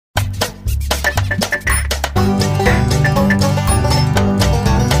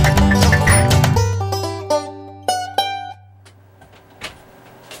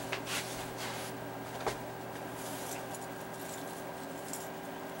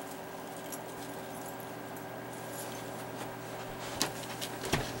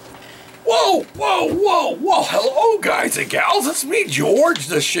Whoa, whoa, whoa, whoa. Hello, guys and gals. It's me, George,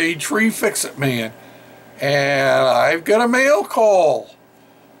 the Shade Tree Fix-It Man. And I've got a mail call.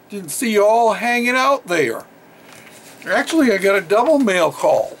 Didn't see you all hanging out there. Actually, I got a double mail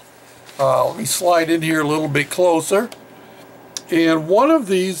call. Let me slide in here a little bit closer. And one of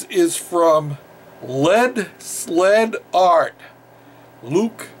these is from Lead Sled Art.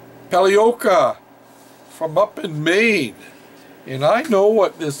 Luke Palioka from up in Maine. And I know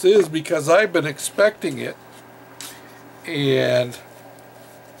what this is because I've been expecting it. And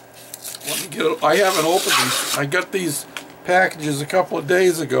let me get it. I haven't opened these. I got these packages a couple of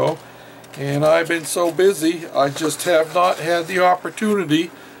days ago, and I've been so busy I just have not had the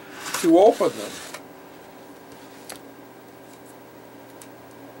opportunity to open them.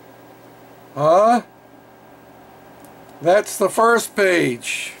 Huh? That's the first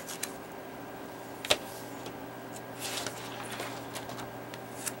page.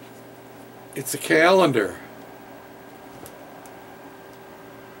 It's a calendar.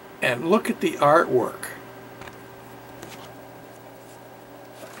 And look at the artwork.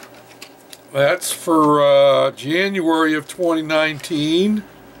 That's for January of 2019.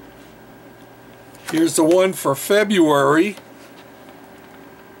 Here's the one for February.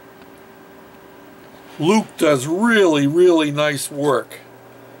 Luke does really, really nice work.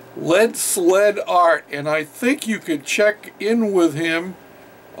 Lead Sled Art, and I think you could check in with him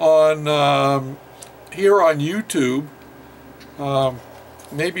on here on YouTube.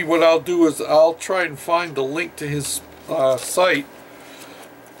 Maybe what I'll do is I'll try and find the link to his site,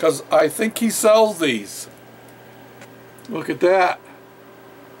 because I think he sells these. Look at that.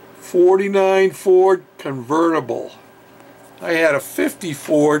 49 Ford convertible. I had a 50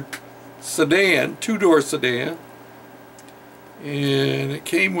 Ford sedan, two-door sedan, and it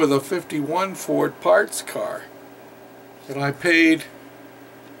came with a 51 Ford parts car, and I paid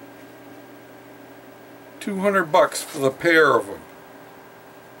 $200 for the pair of them.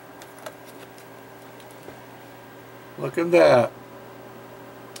 Look at that.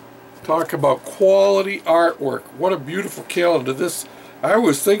 Talk about quality artwork. What a beautiful calendar. This, I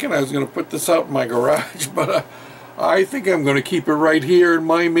was thinking I was going to put this out in my garage, but I think I'm going to keep it right here in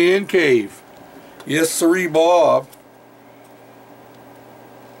my man cave. Yes, sirree, Bob.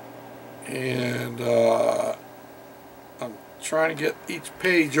 And I'm trying to get each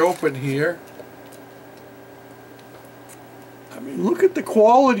page open here. I mean, look at the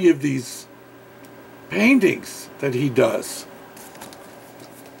quality of these paintings that he does.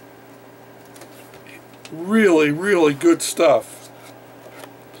 Really, really good stuff.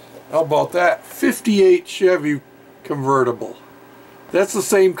 How about that? 58 Chevy convertible. That's the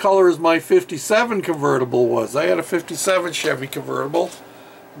same color as my 57 convertible was. I had a 57 Chevy convertible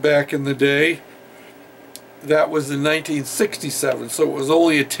back in the day. That was in 1967, so it was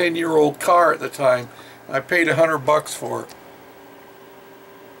only a 10-year-old car at the time. I paid $100 for it.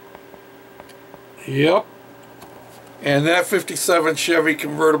 Yep. And that 57 Chevy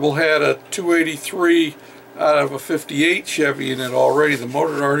convertible had a 283 out of a 58 Chevy in it already. The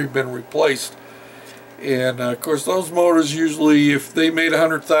motor had already been replaced. And of course those motors usually, if they made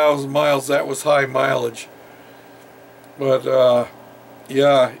 100,000 miles, that was high mileage. But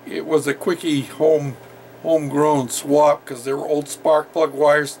yeah, it was a quickie homegrown swap, because there were old spark plug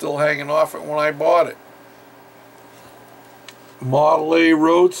wires still hanging off it when I bought it. Model A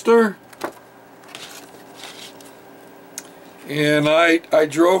Roadster. And I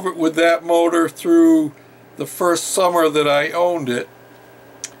drove it with that motor through the first summer that I owned it.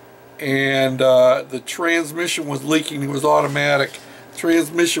 And the transmission was leaking. It was automatic.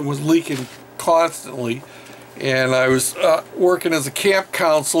 Transmission was leaking constantly. And I was working as a camp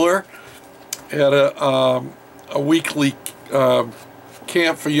counselor at a weekly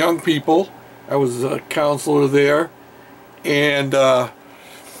camp for young people. I was a counselor there. And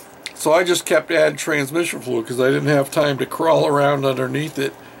so I just kept adding transmission fluid because I didn't have time to crawl around underneath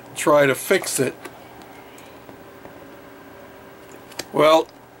it and try to fix it. Well,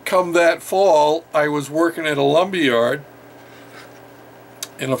 come that fall, I was working at a lumberyard,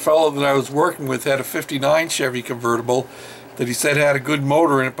 and a fellow that I was working with had a 59 Chevy convertible that he said had a good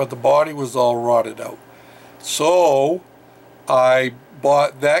motor in it, but the body was all rotted out. So I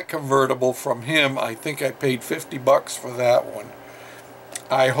bought that convertible from him. I think I paid $50 for that one.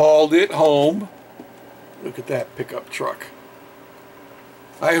 I hauled it home. Look at that pickup truck.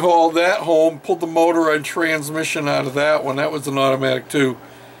 I hauled that home, pulled the motor and transmission out of that one. That was an automatic too.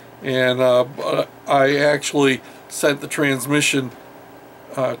 And I actually sent the transmission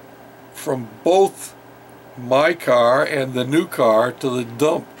from both my car and the new car to the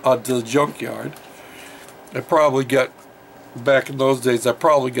dump, to the junkyard. I probably got Back in those days, I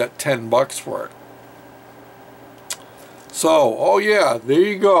probably got 10 bucks for it. So, oh yeah, there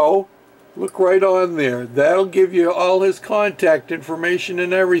you go. Look right on there. That'll give you all his contact information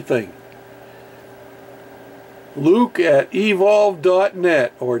and everything. Luke at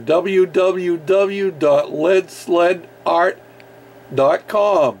evolve.net or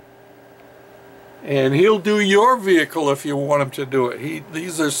www.ledsledart.com. And he'll do your vehicle if you want him to do it.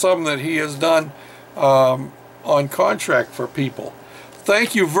 These are some that he has done on contract for people.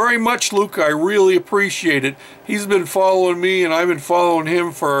 Thank you very much, Luke. I really appreciate it. He's been following me, and I've been following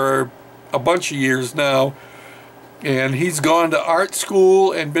him for a bunch of years now. And he's gone to art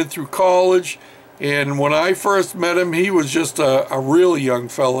school and been through college. And when I first met him, he was just a really young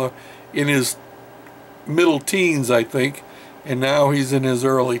fella in his middle teens, I think. And now he's in his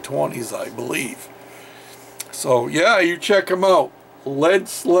early 20s, I believe. So, yeah, you check him out. Lead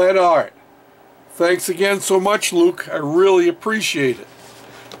Sled Art. Thanks again so much, Luke. I really appreciate it.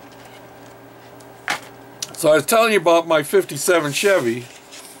 So I was telling you about my 57 Chevy.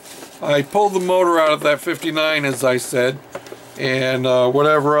 I pulled the motor out of that 59, as I said, and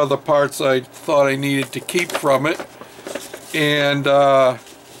whatever other parts I thought I needed to keep from it. And I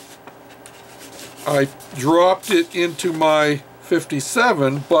dropped it into my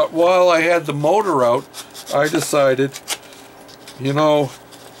 57, but while I had the motor out, I decided, you know,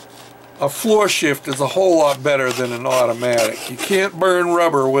 a floor shift is a whole lot better than an automatic. You can't burn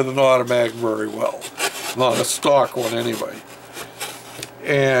rubber with an automatic very well. Not a stock one anyway.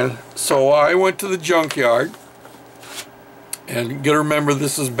 And so I went to the junkyard, and you gotta remember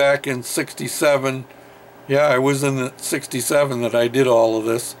this is back in 67. Yeah, I was in the 67 that I did all of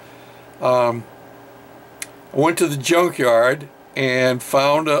this. I went to the junkyard and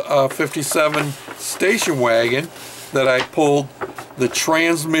found a 57 station wagon that I pulled the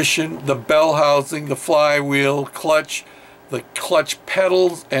transmission, the bell housing, the flywheel, clutch, the clutch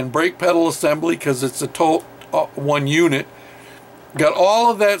pedals and brake pedal assembly, because it's a total one unit. Got all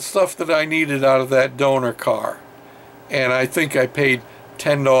of that stuff that I needed out of that donor car, and I think I paid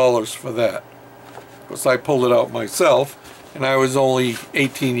 $10 for that, because I pulled it out myself, and I was only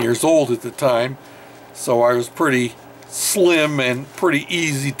 18 years old at the time, so I was pretty slim and pretty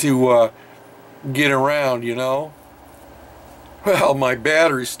easy to get around, you know. Well, my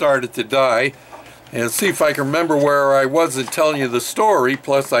battery started to die, and see if I can remember where I was in telling you the story,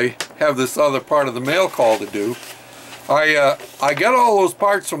 plus I have this other part of the mail call to do. I got all those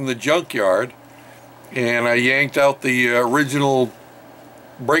parts from the junkyard, and I yanked out the original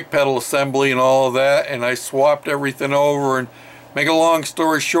brake pedal assembly and all of that, and I swapped everything over, and make a long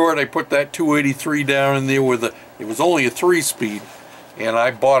story short, I put that 283 down in there with it was only a 3-speed, and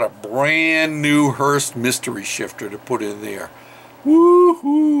I bought a brand new Hurst mystery shifter to put in there.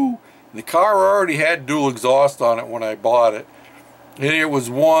 Woohoo! The car already had dual exhaust on it when I bought it, and it was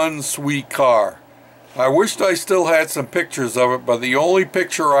one sweet car. I wished I still had some pictures of it, but the only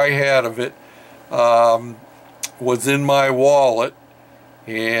picture I had of it was in my wallet.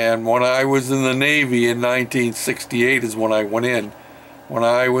 And when I was in the Navy in 1968 is when I went in. When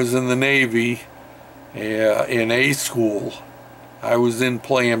I was in the Navy in A school, I was in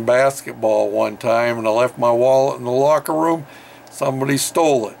playing basketball one time, and I left my wallet in the locker room. Somebody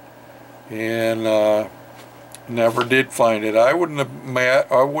stole it, and never did find it. I wouldn't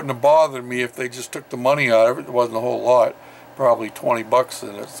have bothered me if they just took the money out of it. It wasn't a whole lot, probably 20 bucks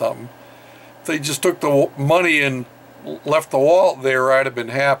in it, something. If they just took the money and left the wallet there, I'd have been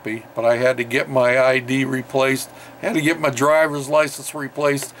happy. But I had to get my ID replaced, had to get my driver's license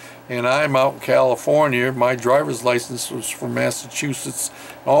replaced, and I'm out in California. My driver's license was from Massachusetts,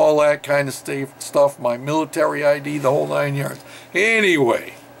 all that kind of stuff, my military ID, the whole 9 yards.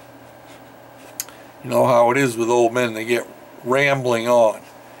 Anyway, you know how it is with old men, they get rambling on.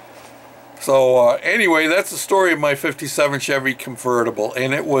 So anyway, that's the story of my 57 Chevy convertible,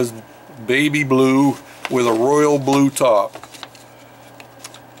 and it was baby blue with a royal blue top.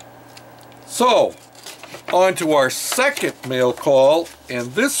 So, on to our second mail call,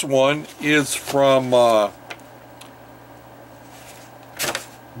 and this one is from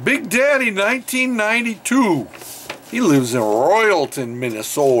Big Daddy 1992. He lives in Royalton,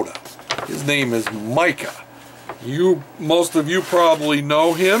 Minnesota. His name is Micah. Most of you probably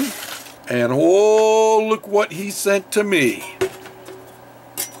know him. And oh, look what he sent to me.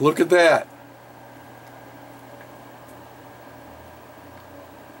 Look at that.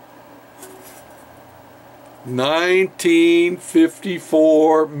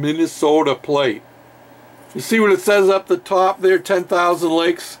 "1954 Minnesota plate." You see what it says up the top there, 10,000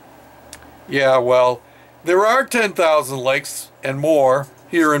 lakes? Yeah, well, there are 10,000 lakes and more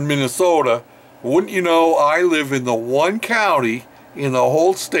here in Minnesota, Wouldn't you know, I live in the one county in the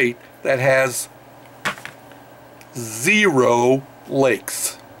whole state that has 0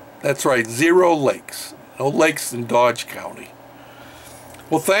 lakes. That's right, 0 lakes. No lakes in Dodge County.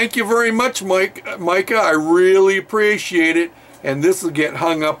 Well, thank you very much, Micah. I really appreciate it. And this will get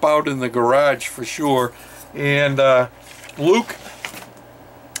hung up out in the garage for sure. And Luke,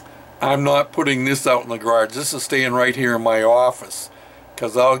 I'm not putting this out in the garage. This is staying right here in my office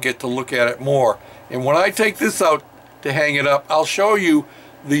because I'll get to look at it more. And when I take this out to hang it up, I'll show you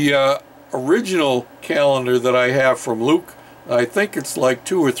the original calendar that I have from Luke. I think it's like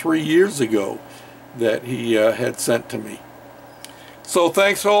 2 or 3 years ago that he had sent to me. So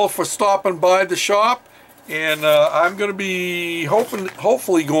thanks all for stopping by the shop, and I'm going to be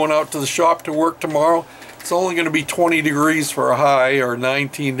hopefully going out to the shop to work tomorrow. It's only going to be 20 degrees for a high, or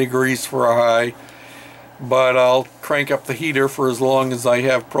 19 degrees for a high, but I'll crank up the heater for as long as I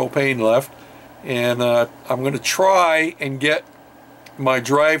have propane left, and I'm going to try and get my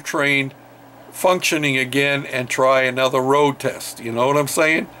drivetrain functioning again and try another road test. You know what I'm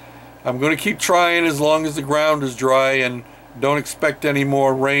saying? I'm going to keep trying as long as the ground is dry, and don't expect any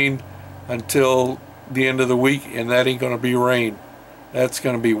more rain until the end of the week, and that ain't going to be rain. That's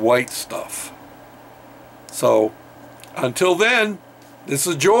going to be white stuff. So until then, this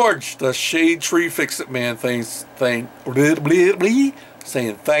is George, the Shade Tree Fix-It Man, saying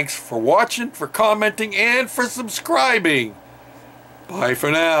thanks for watching, for commenting, and for subscribing. Bye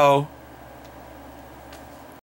for now.